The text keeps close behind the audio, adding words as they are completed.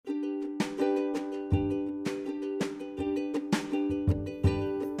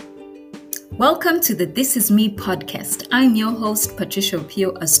Welcome to the This Is Me podcast. I'm your host, Patricia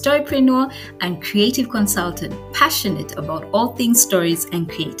Opio, a storypreneur and creative consultant, passionate about all things stories and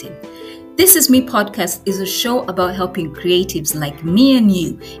creative. This Is Me podcast is a show about helping creatives like me and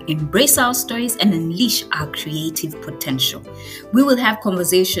you embrace our stories and unleash our creative potential. We will have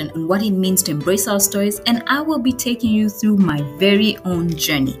conversation on what it means to embrace our stories, and I will be taking you through my very own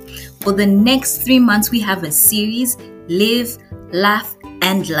journey. For the next 3 months, we have a series, Live, Laugh,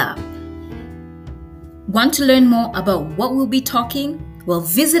 and Love. Want to learn more about what we'll be talking? Well,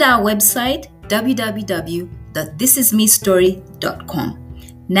 visit our website, www.thisismestory.com.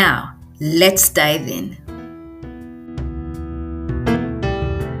 Now, let's dive in.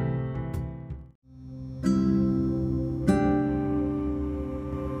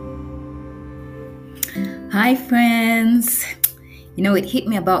 Hi, friends. It hit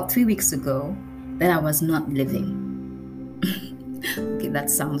me about 3 weeks ago that I was not living. Okay, that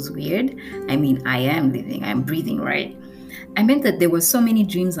sounds weird. I am living, I'm breathing, right? I meant that there were so many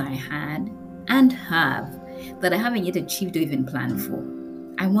dreams I had and have that I haven't yet achieved or even planned for.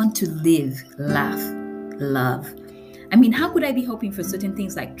 I want to live, laugh, love. How could I be hoping for certain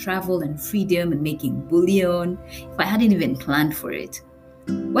things like travel and freedom and making bullion if I hadn't even planned for it?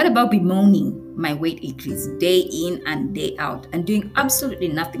 What about bemoaning my weight increase day in and day out and doing absolutely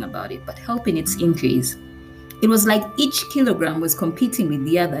nothing about it but helping its increase? It was like each kilogram was competing with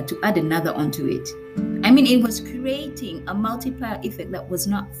the other to add another onto it. It was creating a multiplier effect that was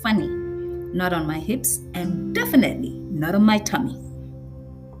not funny, not on my hips, and definitely not on my tummy.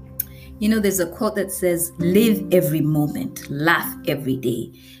 There's a quote that says, live every moment, laugh every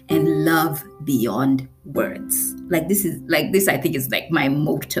day, and love beyond words. This I think is like my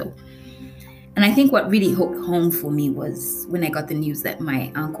motto. And I think what really hit home for me was when I got the news that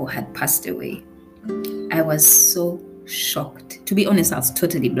my uncle had passed away. I was so shocked. To be honest, I was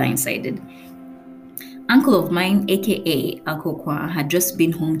totally blindsided. Uncle of mine, aka Uncle Kwa, had just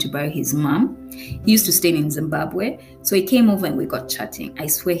been home to bury his mom. He used to stay in Zimbabwe, so he came over and we got chatting. I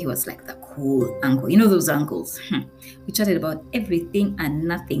swear he was like the cool uncle. Those uncles. We chatted about everything and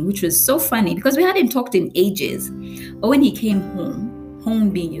nothing, which was so funny because we hadn't talked in ages. But when he came home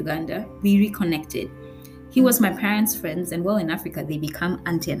being Uganda, we reconnected. He was my parents' friends, and in Africa, they become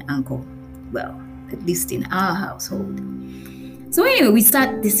auntie and uncle. Well, at least in our household. So anyway, we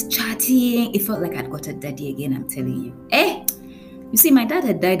start this chatting. It felt like I'd got a daddy again, I'm telling you. You see, my dad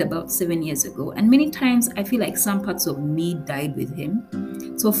had died about 7 years ago, and many times I feel like some parts of me died with him.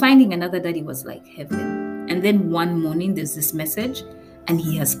 So finding another daddy was like heaven. And then one morning there's this message, and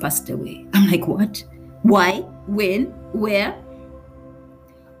he has passed away. I'm like, what? Why? When? Where?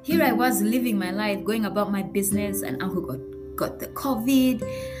 Here I was living my life, going about my business, and uncle got the COVID.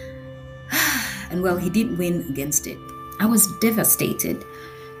 And he didn't win against it. I was devastated.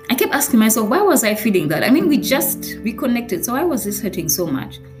 I kept asking myself, why was I feeling that? We just reconnected, so why was this hurting so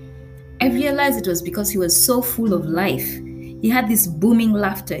much? I realized it was because he was so full of life. He had this booming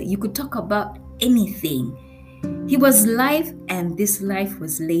laughter. You could talk about anything. He was live, and this life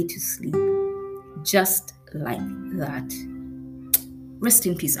was laid to sleep. Just like that. Rest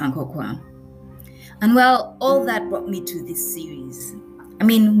in peace, Uncle Kwa. And all that brought me to this series.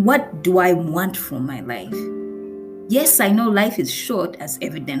 What do I want from my life? Yes, I know life is short, as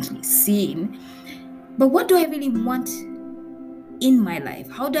evidently seen, but what do I really want in my life?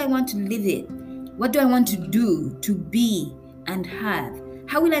 How do I want to live it? What do I want to do, to be, and have?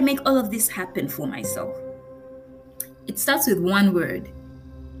 How will I make all of this happen for myself? It starts with one word,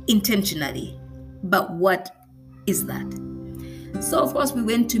 intentionally. But what is that? So, of course, we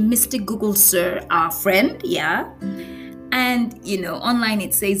went to Mr. Google Sir, our friend, And, online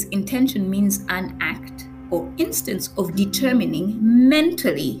it says intention means an act or instance of determining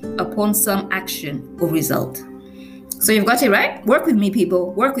mentally upon some action or result. So you've got it right? Work with me,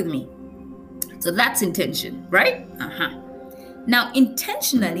 people. Work with me. So that's intention, right? Now,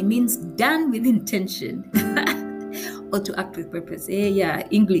 intentionally means done with intention or to act with purpose.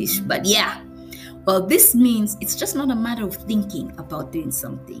 English, but this means it's just not a matter of thinking about doing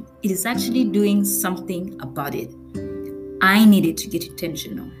something. It is actually doing something about it. I needed to get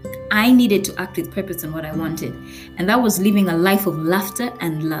intentional. I needed to act with purpose on what I wanted. And that was living a life of laughter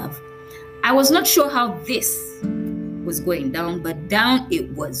and love. I was not sure how this was going down, but down it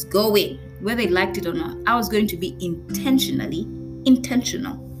was going. Whether they liked it or not, I was going to be intentionally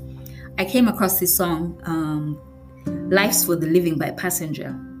intentional. I came across this song, Life's for the Living by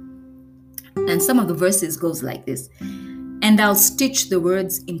Passenger. And some of the verses goes like this. And I'll stitch the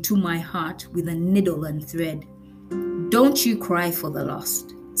words into my heart with a needle and thread. Don't you cry for the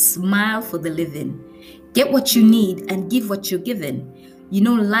lost. Smile for the living. Get what you need and give what you're given.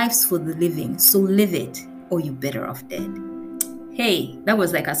 Life's for the living, so live it, or you're better off dead. Hey, that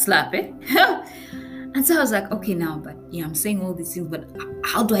was like a slap, eh? And so I was like, okay, now, but I'm saying all these things, but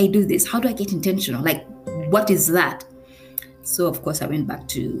how do I do this? How do I get intentional? Like, what is that? So, of course, I went back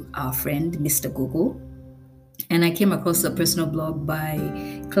to our friend, Mr. Google, and I came across a personal blog by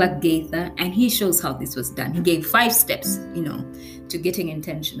Clark Gaither, and he shows how this was done. He gave 5 steps, to getting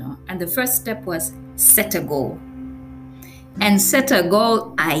intentional. And the first step was set a goal. And set a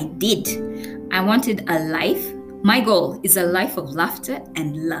goal I did. I wanted a life. My goal is a life of laughter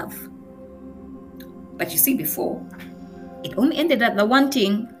and love. But you see, before, it only ended at the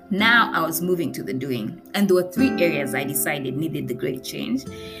wanting. Now I was moving to the doing. And there were 3 areas I decided needed the great change.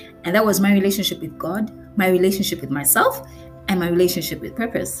 And that was my relationship with God, my relationship with myself, and my relationship with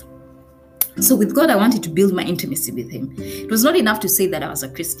purpose. So with God, I wanted to build my intimacy with Him. It was not enough to say that I was a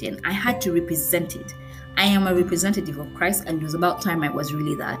Christian. I had to represent it. I am a representative of Christ, and it was about time I was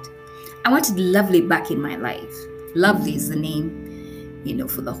really that. I wanted Lovely back in my life. Lovely is the name,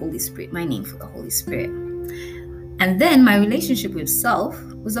 for the Holy Spirit, my name for the Holy Spirit. And then my relationship with self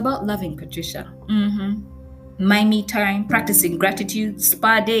was about loving Patricia. My me time, practicing gratitude,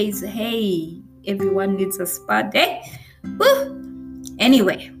 spa days. Hey, everyone needs a spa day. Woo!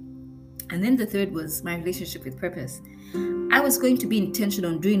 Anyway, and then the third was my relationship with purpose. I was going to be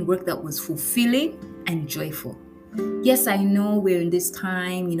intentional on doing work that was fulfilling and joyful. Yes, I know we're in this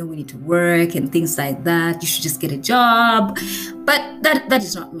time, we need to work and things like that. You should just get a job. But that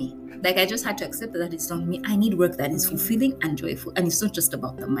is not me. Like, I just had to accept that it's not me. I need work that is fulfilling and joyful. And it's not just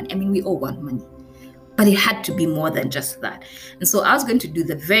about the money. I mean, we all want money. But it had to be more than just that. And so I was going to do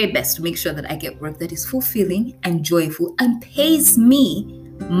the very best to make sure that I get work that is fulfilling and joyful and pays me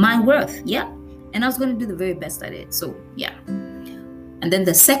my worth. Yeah. And I was going to do the very best at it. So, yeah. And then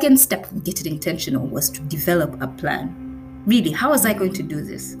the second step of getting intentional was to develop a plan. Really, how was I going to do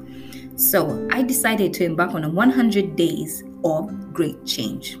this? So I decided to embark on 100 days of great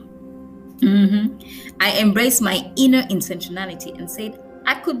change. I embraced my inner intentionality and said,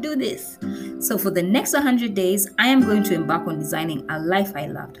 I could do this. So for the next 100 days, I am going to embark on designing a life I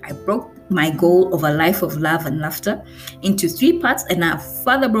loved. I broke my goal of a life of love and laughter into 3 parts, and I've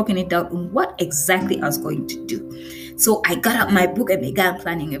further broken it down on what exactly I was going to do. So I got out my book and began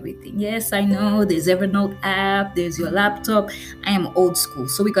planning everything. Yes, I know there's Evernote app, there's your laptop. I am old school.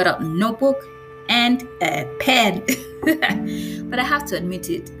 So we got out a notebook and a pen. But I have to admit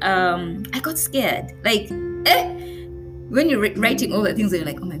it, I got scared. Like, when you're writing all the things, you're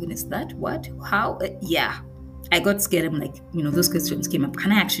like, oh my goodness, that, what, how? Yeah, I got scared. I'm like, those questions came up.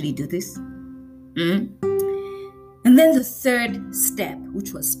 Can I actually do this? And then the third step,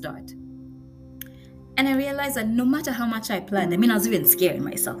 which was start. And I realized that no matter how much I planned, I was even scaring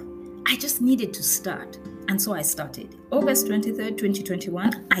myself. I just needed to start. And so I started. August 23rd,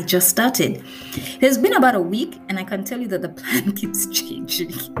 2021, I just started. It's been about a week, and I can tell you that the plan keeps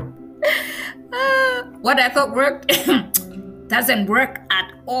changing. What I thought worked doesn't work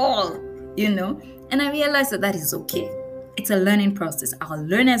at all, And I realized that is okay. It's a learning process. I'll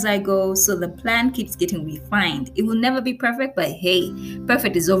learn as I go, so the plan keeps getting refined. It will never be perfect, but hey,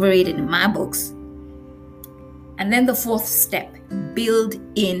 perfect is overrated in my books. And then the fourth step, build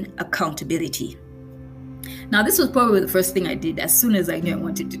in accountability. Now, this was probably the first thing I did as soon as I knew I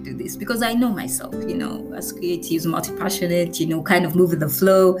wanted to do this, because I know myself, as creatives, multi-passionate, kind of move with the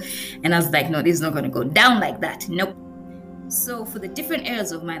flow. And I was like, no, this is not going to go down like that. Nope. So for the different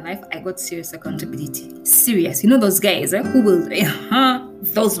areas of my life, I got serious accountability. Serious. Those guys who will,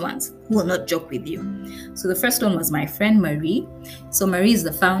 those ones who will not joke with you. So the first one was my friend Marie. So Marie is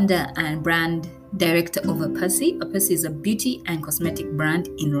the founder and brand director of Apasi. Apasi is a beauty and cosmetic brand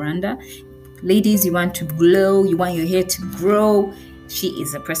in Rwanda. Ladies, you want to glow, you want your hair to grow, she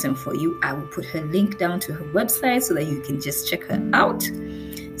is a person for you. I will put her link down to her website so that you can just check her out.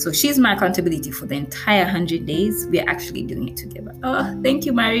 So she's my accountability for the entire 100 days. We are actually doing it together. Oh, thank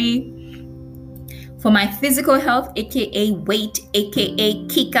you, Marie. For my physical health, aka weight, aka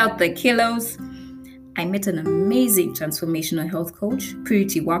kick out the kilos, I met an amazing transformational health coach,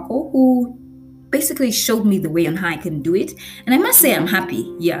 Purity Wako, who basically showed me the way on how I can do it. And I must say I'm happy.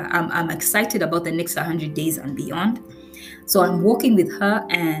 Yeah, I'm excited about the next 100 days and beyond. So I'm working with her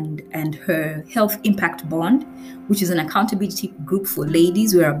and her Health Impact Bond, which is an accountability group for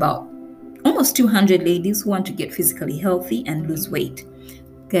ladies. We're about almost 200 ladies who want to get physically healthy and lose weight.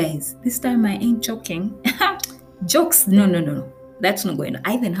 Guys, this time I ain't joking. Jokes, no. That's not going on.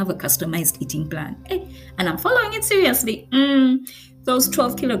 I even have a customized eating plan. And I'm following it seriously. Those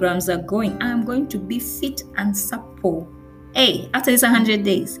 12 kilograms are going. I'm going to be fit and supple. After this 100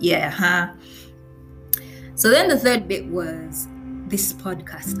 days. Yeah, So then the third bit was this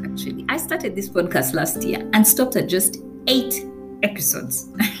podcast, actually. I started this podcast last year and stopped at just 8 episodes.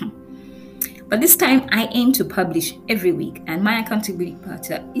 But this time I aim to publish every week, and my accountability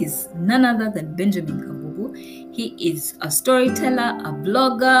partner is none other than Benjamin Kabubu. He is a storyteller, a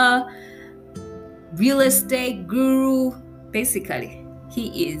blogger, real estate guru. Basically,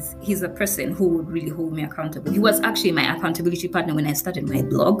 he's a person who would really hold me accountable. He was actually my accountability partner when I started my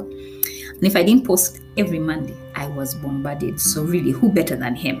blog. And if I didn't post every Monday, I was bombarded. So really, who better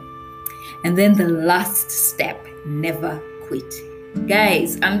than him? And then the last step, never quit.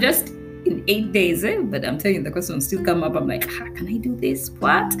 Guys, I'm just in 8 days, but I'm telling you, the questions still come up. I'm like, can I do this?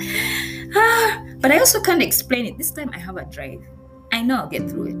 What? But I also can't explain it. This time I have a drive. I know I'll get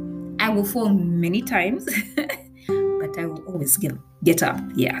through it. I will fall many times, but I will always get up.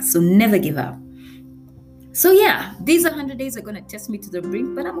 Yeah, so never give up. So yeah, these 100 days are going to test me to the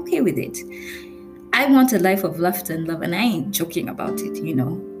brink, but I'm okay with it. I want a life of laughter and love, and I ain't joking about it,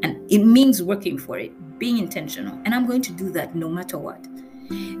 and it means working for it, being intentional, and I'm going to do that no matter what.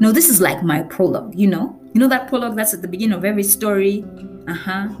 This is like my prologue, that prologue that's at the beginning of every story,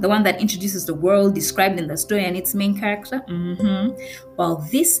 the one that introduces the world described in the story and its main character. Well,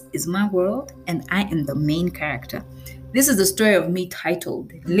 this is my world, and I am the main character. This is the story of me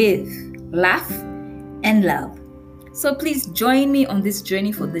titled Live, Laugh, and Love. So please join me on this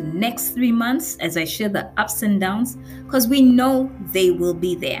journey for the next 3 months as I share the ups and downs, because we know they will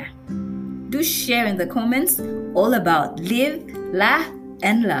be there. Do share in the comments all about live, laugh,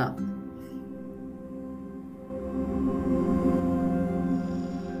 and love.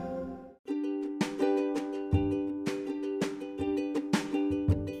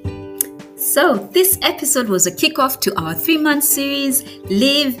 So this episode was a kickoff to our 3-month series,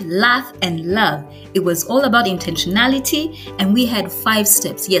 Live, Laugh, and Love. It was all about intentionality, and we had 5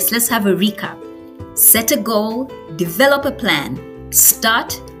 steps. Yes, let's have a recap. Set a goal, develop a plan,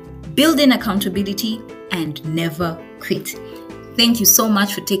 start, build in accountability, and never quit. Thank you so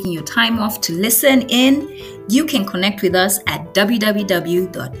much for taking your time off to listen in. You can connect with us at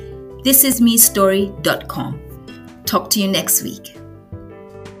www.thisismestory.com. Talk to you next week.